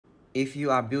If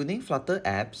you are building Flutter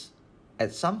apps,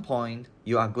 at some point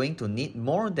you are going to need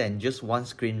more than just one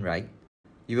screen, right?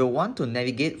 You will want to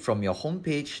navigate from your home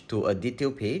page to a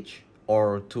detail page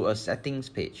or to a settings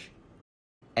page,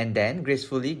 and then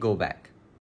gracefully go back.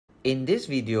 In this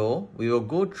video, we will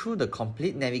go through the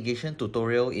complete navigation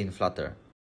tutorial in Flutter.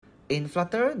 In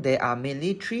Flutter, there are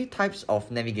mainly three types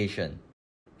of navigation.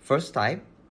 First type,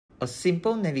 a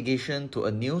simple navigation to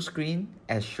a new screen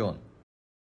as shown.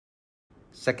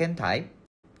 Second type,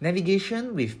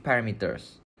 navigation with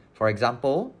parameters. For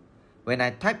example, when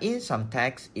I type in some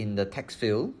text in the text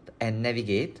field and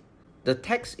navigate, the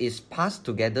text is passed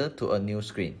together to a new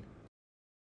screen.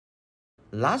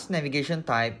 Last navigation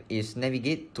type is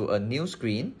navigate to a new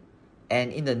screen,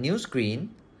 and in the new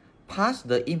screen, pass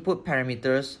the input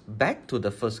parameters back to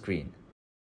the first screen.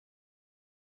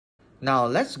 Now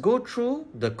let's go through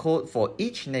the code for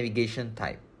each navigation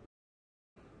type.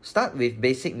 Start with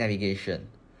basic navigation.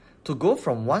 To go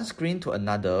from one screen to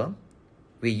another,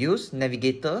 we use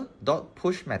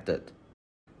navigator.push method.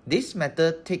 This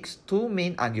method takes two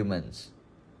main arguments,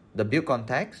 the build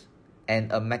context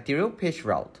and a material page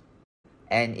route.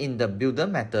 And in the builder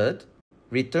method,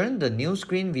 return the new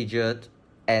screen widget,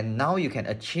 and now you can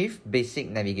achieve basic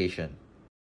navigation.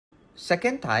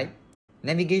 Second type,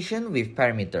 navigation with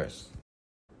parameters.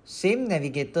 Same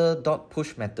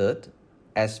navigator.push method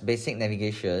as basic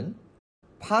navigation,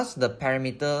 pass the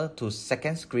parameter to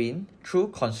second screen through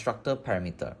constructor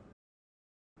parameter.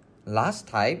 Last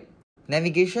type,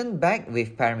 navigation back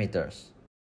with parameters.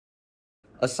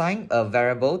 Assign a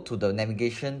variable to the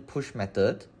navigation push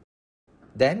method.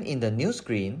 Then in the new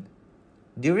screen,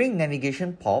 during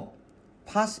navigation pop,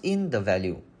 pass in the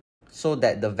value so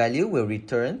that the value will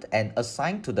return and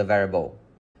assigned to the variable.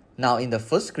 Now in the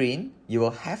first screen, you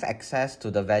will have access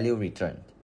to the value returned.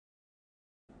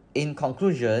 In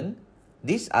conclusion,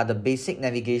 these are the basic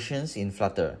navigations in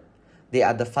Flutter. They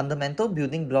are the fundamental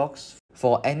building blocks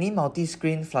for any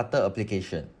multi-screen Flutter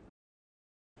application.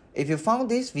 If you found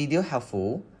this video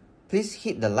helpful, please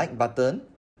hit the like button,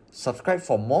 subscribe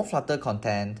for more Flutter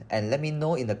content, and let me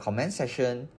know in the comment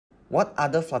section what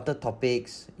other Flutter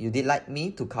topics you would like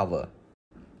me to cover.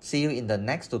 See you in the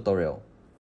next tutorial.